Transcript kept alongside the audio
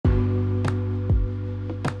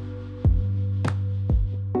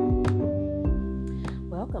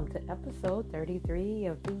to episode 33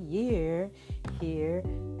 of the year here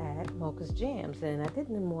at Mocha's Jams. And I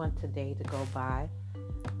didn't want today to go by,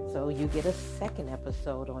 so you get a second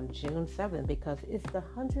episode on June 7th because it's the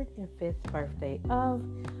 105th birthday of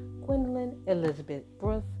Gwendolyn Elizabeth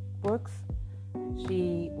Brooks.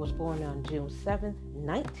 She was born on June 7th,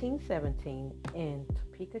 1917 in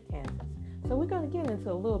Topeka, Kansas. So we're going to get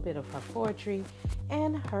into a little bit of her poetry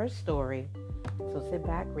and her story. So sit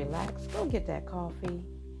back, relax, go get that coffee,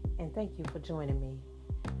 and thank you for joining me.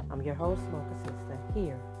 I'm your host, Mocha Sister,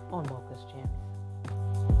 here on Mocha's Gems.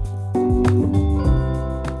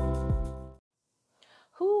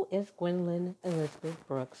 Who is Gwendolyn Elizabeth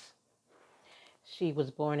Brooks? She was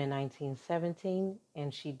born in 1917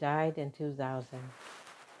 and she died in 2000.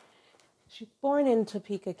 She was born in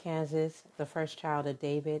Topeka, Kansas, the first child of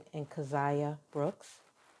David and Keziah Brooks.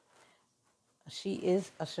 She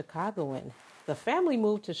is a Chicagoan. The family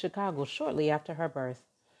moved to Chicago shortly after her birth.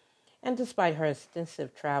 And despite her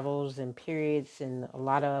extensive travels and periods in a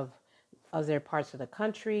lot of other parts of the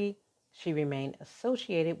country, she remained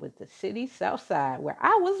associated with the city's South Side, where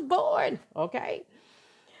I was born, okay?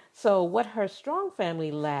 So what her strong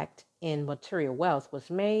family lacked in material wealth was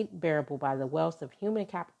made bearable by the wealth of human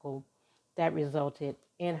capital that resulted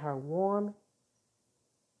in her warm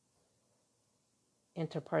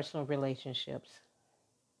interpersonal relationships.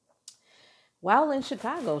 While in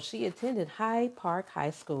Chicago, she attended Hyde Park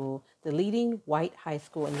High School, the leading white high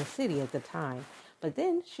school in the city at the time. But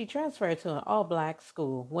then she transferred to an all-black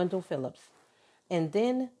school, Wendell Phillips, and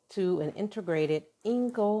then to an integrated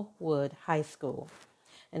Inglewood High School.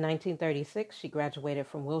 In 1936, she graduated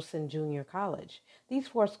from Wilson Junior College. These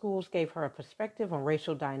four schools gave her a perspective on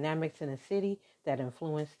racial dynamics in the city that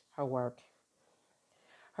influenced her work.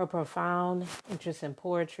 Her profound interest in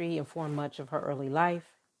poetry informed much of her early life.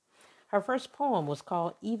 Her first poem was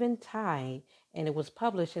called Eventide, and it was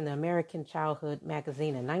published in the American Childhood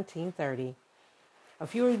magazine in 1930. A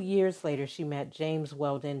few years later, she met James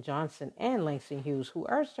Weldon Johnson and Langston Hughes, who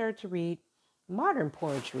urged her to read modern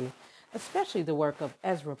poetry, especially the work of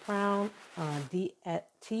Ezra Pound,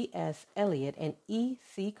 T.S. Eliot, and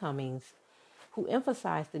E.C. Cummings, who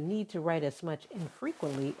emphasized the need to write as much and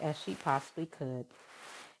frequently as she possibly could.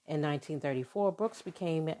 In 1934, Brooks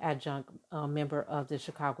became an adjunct member of the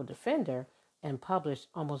Chicago Defender and published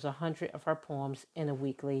almost 100 of her poems in a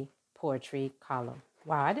weekly poetry column.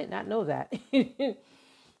 Wow, I did not know that. In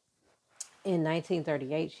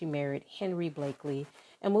 1938, she married Henry Blakely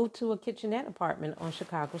and moved to a kitchenette apartment on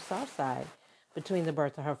Chicago's South Side. Between the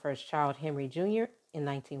birth of her first child, Henry Jr., in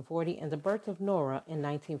 1940, and the birth of Nora in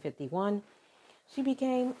 1951, she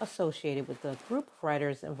became associated with the group of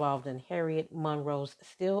writers involved in Harriet Monroe's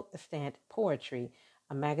Still Extant Poetry,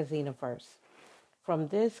 a magazine of verse. From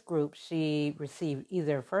this group, she received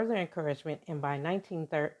either further encouragement, and by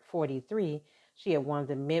 1943, she had won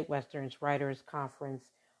the Midwestern Writers Conference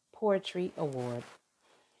Poetry Award.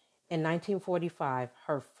 In 1945,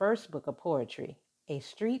 her first book of poetry, A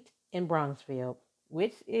Street in Bronxville,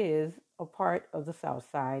 which is a part of the South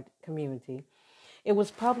Side community, it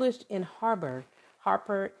was published in Harper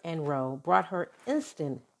and Row, brought her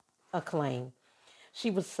instant acclaim.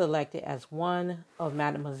 She was selected as one of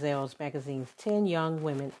Mademoiselle's magazine's 10 Young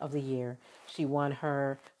Women of the Year. She won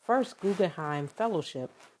her first Guggenheim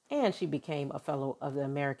Fellowship, and she became a fellow of the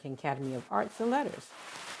American Academy of Arts and Letters.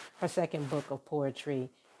 Her second book of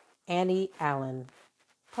poetry, Annie Allen,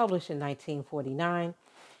 published in 1949,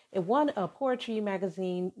 it won a poetry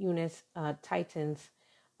magazine Eunice Titans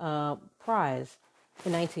Prize.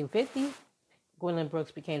 In 1950, Gwendolyn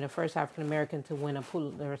Brooks became the first African-American to win a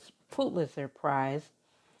Pulitzer Prize.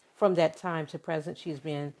 From that time to present, she's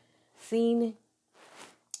been seen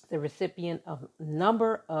the recipient of a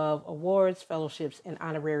number of awards, fellowships, and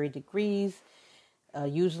honorary degrees,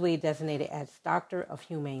 usually designated as Doctor of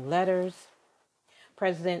Humane Letters.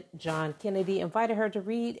 President John Kennedy invited her to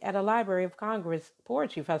read at a Library of Congress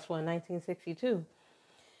Poetry Festival in 1962.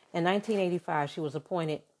 In 1985, she was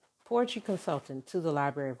appointed poetry consultant to the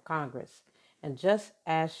Library of Congress. And just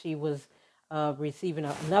as she was receiving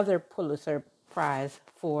another Pulitzer Prize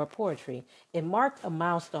for poetry, it marked a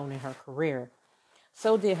milestone in her career.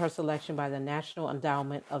 So did her selection by the National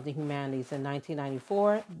Endowment of the Humanities in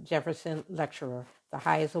 1994, Jefferson Lecturer, the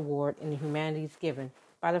highest award in the humanities given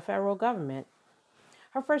by the federal government.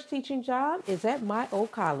 Her first teaching job is at my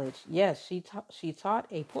old college. Yes, she taught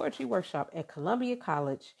a poetry workshop at Columbia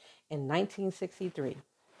College in 1963.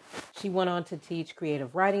 She went on to teach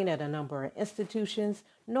creative writing at a number of institutions: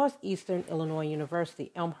 Northeastern Illinois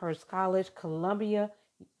University, Elmhurst College, Columbia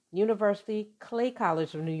University, Clay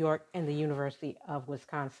College of New York, and the University of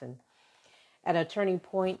Wisconsin. At a turning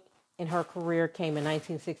point in her career came in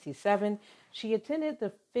 1967. She attended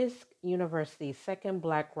the Fisk University's second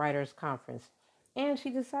Black Writers Conference, and she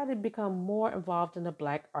decided to become more involved in the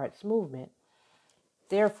Black arts movement.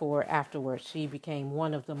 Therefore, afterwards, she became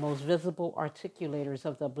one of the most visible articulators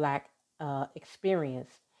of the Black experience.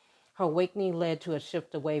 Her awakening led to a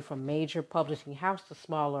shift away from major publishing houses to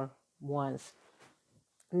smaller ones.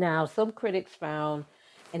 Now, some critics found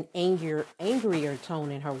an angrier tone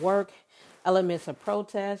in her work, elements of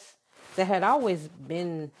protest that had always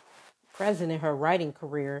been present in her writing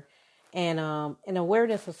career, and an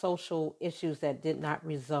awareness of social issues that did not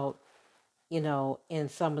result, in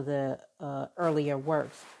some of the earlier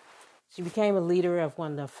works. She became a leader of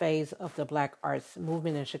one of the phase of the Black arts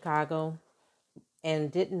movement in Chicago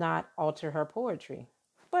and did not alter her poetry.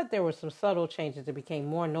 But there were some subtle changes that became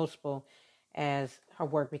more noticeable as her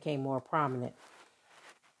work became more prominent.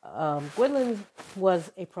 Gwendolyn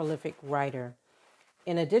was a prolific writer.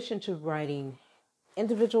 In addition to writing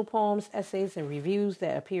individual poems, essays, and reviews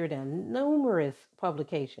that appeared in numerous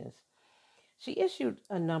publications, she issued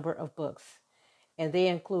a number of books, and they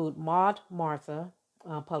include Maud Martha,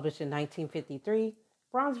 published in 1953,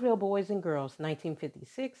 Bronzeville Boys and Girls,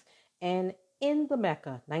 1956, and In the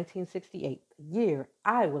Mecca, 1968, the year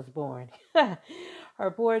I was born.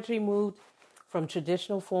 Her poetry moved from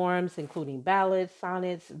traditional forms, including ballads,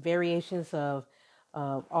 sonnets, variations of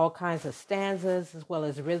all kinds of stanzas, as well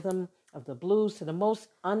as rhythm of the blues, to the most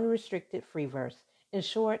unrestricted free verse. In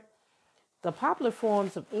short, the popular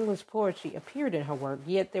forms of English poetry appeared in her work,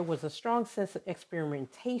 yet there was a strong sense of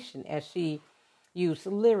experimentation as she used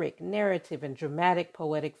lyric, narrative, and dramatic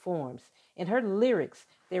poetic forms. In her lyrics,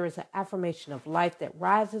 there is an affirmation of life that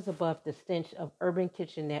rises above the stench of urban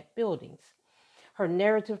kitchenette buildings. Her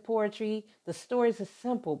narrative poetry, the stories are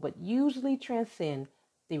simple but usually transcend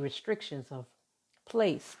the restrictions of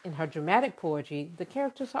place. In her dramatic poetry, the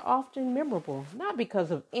characters are often memorable, not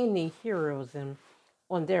because of any heroism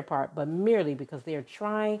on their part, but merely because they are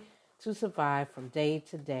trying to survive from day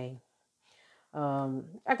to day.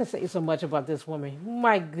 I could say so much about this woman.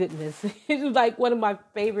 My goodness. She's like one of my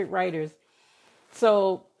favorite writers.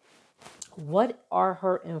 So, what are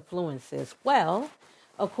her influences? Well,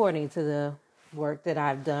 according to the work that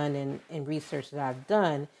I've done and research that I've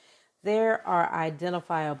done, there are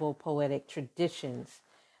identifiable poetic traditions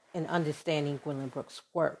in understanding Gwendolyn Brooks'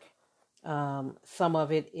 work. Some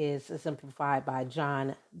of it is exemplified by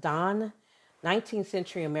John Donne. 19th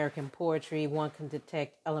century American poetry, one can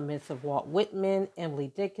detect elements of Walt Whitman,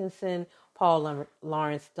 Emily Dickinson, Paul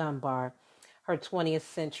Laurence Dunbar. Her 20th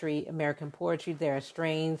century American poetry, there are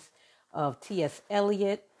strains of T.S.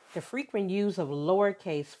 Eliot, the frequent use of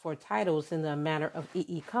lowercase for titles in the manner of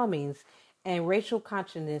E.E. Cummings, and racial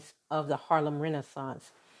consciousness of the Harlem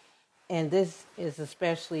Renaissance. And this is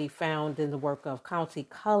especially found in the work of Countee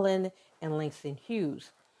Cullen and Langston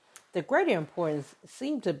Hughes. The greater importance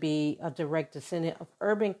seemed to be a direct descendant of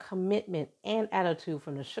urban commitment and attitude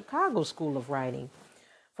from the Chicago School of Writing.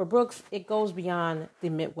 For Brooks, it goes beyond the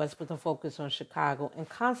Midwest with a focus on Chicago and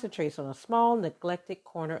concentrates on a small, neglected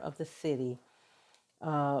corner of the city.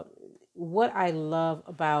 What I love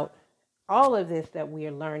about all of this that we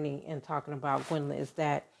are learning and talking about Gwendolyn is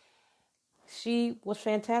that she was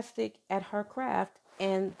fantastic at her craft,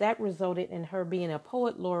 and that resulted in her being a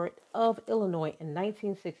poet laureate of Illinois in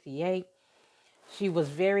 1968. She was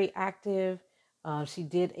very active. She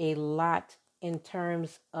did a lot in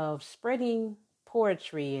terms of spreading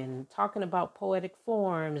poetry and talking about poetic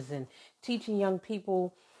forms and teaching young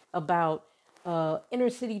people about inner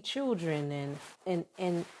city children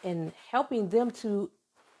and helping them to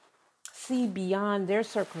see beyond their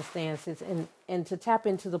circumstances and to tap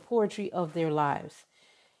into the poetry of their lives.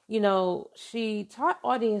 She taught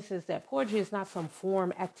audiences that poetry is not some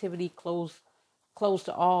form activity closed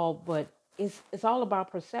to all, but it's all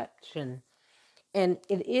about perception. And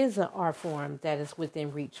it is an art form that is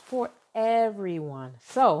within reach for everyone.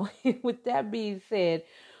 So with that being said,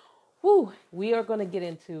 we are going to get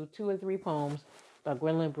into 2 or 3 poems by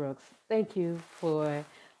Gwendolyn Brooks. Thank you for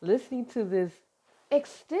listening to this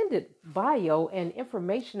extended bio and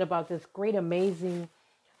information about this great, amazing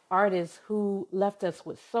artist who left us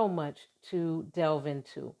with so much to delve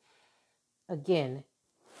into. Again,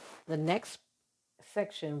 the next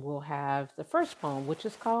section will have the first poem, which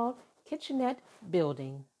is called Kitchenette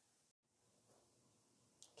Building.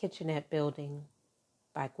 Kitchenette Building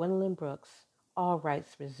by Gwendolyn Brooks. All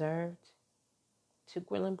rights reserved to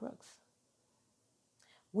Gwendolyn Brooks.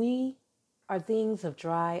 We are things of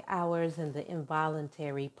dry hours in the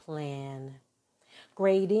involuntary plan,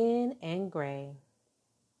 grayed in and gray.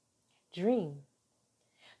 Dream.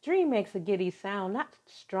 Dream makes a giddy sound, not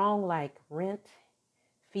strong like rent,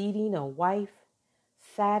 feeding a wife,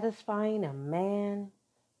 satisfying a man,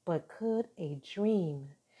 but could a dream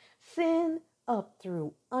send up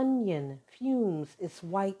through onion fumes its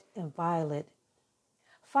white and violet?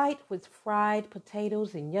 Fight with fried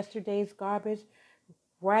potatoes and yesterday's garbage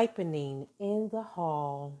ripening in the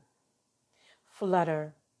hall.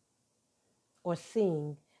 Flutter or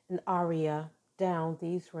sing an aria down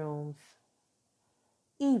these rooms.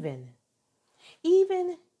 Even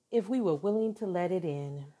if we were willing to let it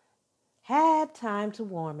in, had time to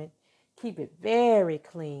warm it, keep it very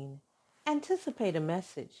clean, anticipate a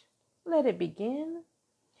message, let it begin.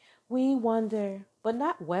 We wonder, but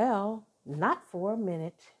not well, not for a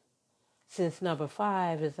minute. Since number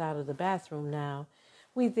 5 is out of the bathroom now,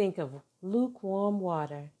 we think of lukewarm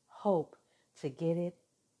water, hope to get it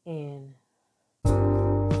in.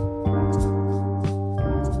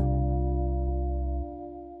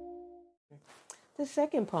 The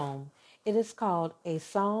second poem, it is called A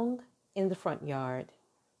Song in the Front Yard.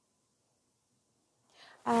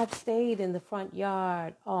 I've stayed in the front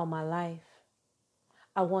yard all my life.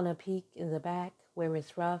 I want to peek in the back where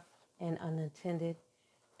it's rough and unattended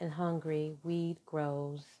and hungry weed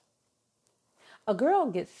grows. A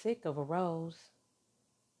girl gets sick of a rose.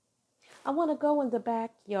 I want to go in the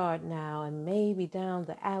backyard now and maybe down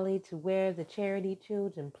the alley to where the charity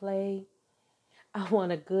children play. I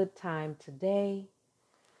want a good time today.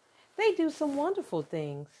 They do some wonderful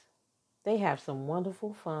things. They have some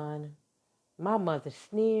wonderful fun. My mother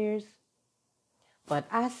sneers, but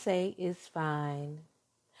I say it's fine.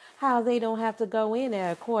 How they don't have to go in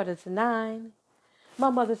at 8:45. My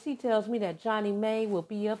mother, she tells me that Johnny May will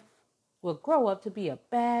grow up to be a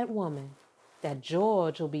bad woman, that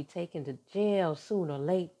George will be taken to jail soon or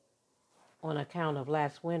late on account of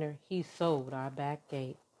last winter he sold our back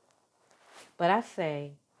gate. But I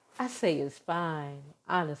say it's fine,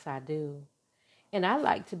 honest I do. And I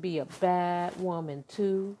like to be a bad woman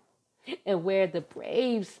too, and wear the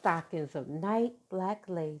brave stockings of night black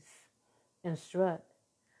lace and strut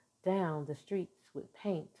down the streets with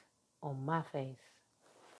paint on my face.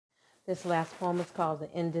 This last poem is called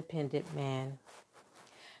The Independent Man.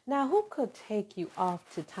 Now who could take you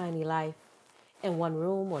off to tiny life in 1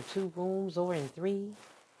 room or 2 rooms or in 3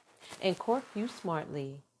 and cork you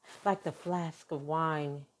smartly like the flask of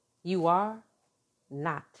wine? You are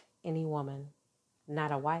not any woman,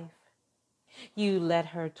 not a wife. You let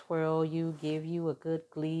her twirl you, give you a good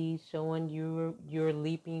glee, showing your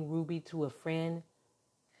leaping ruby to a friend.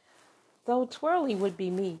 Though twirling would be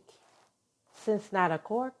meek, since not a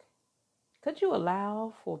cork, could you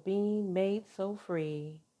allow for being made so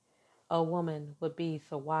free? A woman would be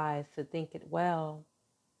so wise to think it well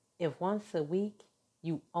if once a week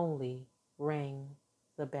you only rang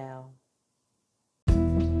the bell.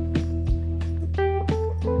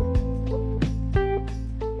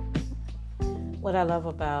 What I love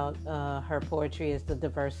about her poetry is the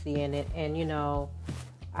diversity in it. And, you know,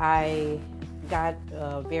 I got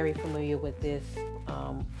very familiar with this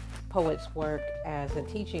poet's work as a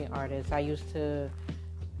teaching artist. I used to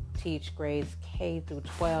teach grades K through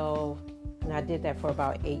 12, and I did that for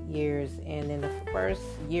about 8 years. And in the first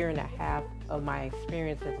year and a half of my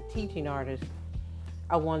experience as a teaching artist,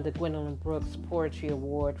 I won the Gwendolyn Brooks Poetry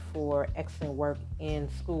Award for excellent work in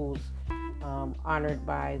schools, honored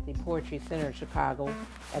by the Poetry Center in Chicago.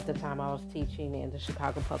 At the time I was teaching in the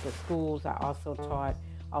Chicago Public Schools. I also taught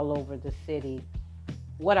all over the city.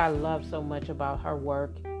 What I love so much about her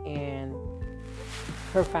work and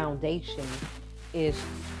her foundation is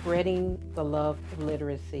spreading the love of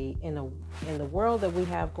literacy in the world that we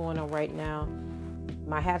have going on right now.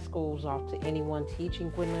 My hat goes off to anyone teaching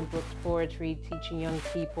Gwendolyn Brooks poetry, teaching young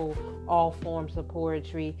people all forms of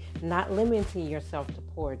poetry, not limiting yourself to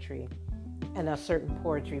poetry and a certain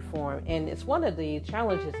poetry form. And it's one of the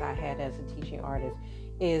challenges I had as a teaching artist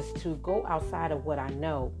is to go outside of what I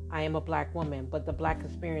know. I am a Black woman, but the Black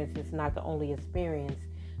experience is not the only experience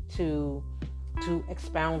to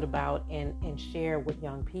expound about and share with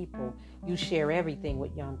young people. You share everything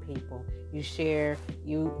with young people. You share,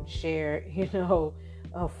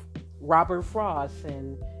 of Robert Frost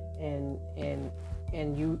and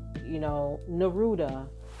Neruda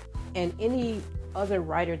and any other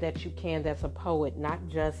writer that you can that's a poet, not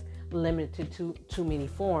just limited to too many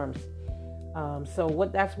forms.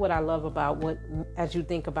 That's what I love about as you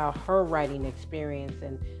think about her writing experience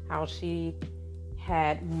and how she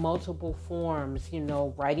had multiple forms,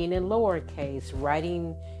 writing in lowercase,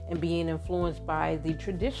 writing and being influenced by the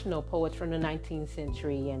traditional poets from the 19th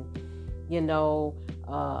century and, in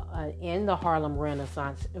the Harlem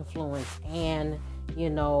Renaissance influence and,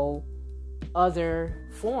 other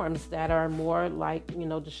forms that are more like,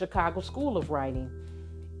 the Chicago School of Writing.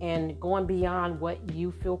 and going beyond what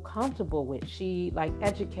you feel comfortable with. She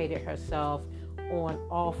educated herself on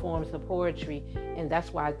all forms of poetry, and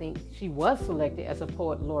that's why I think she was selected as a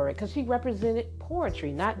poet laureate, because she represented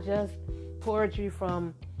poetry, not just poetry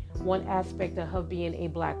from one aspect of her being a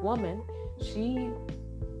Black woman. She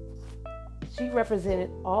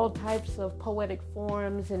represented all types of poetic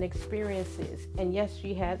forms and experiences. And yes,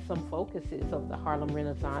 she had some focuses of the Harlem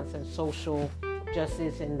Renaissance and social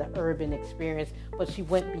justice and the urban experience, but she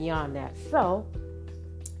went beyond that. So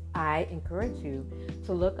I encourage you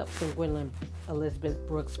to look up some Gwendolyn Elizabeth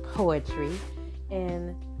Brooks poetry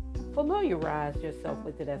and familiarize yourself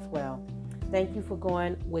with it as well. Thank you for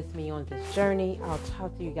going with me on this journey. I'll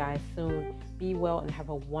talk to you guys soon. Be well and have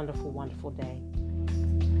a wonderful, wonderful day.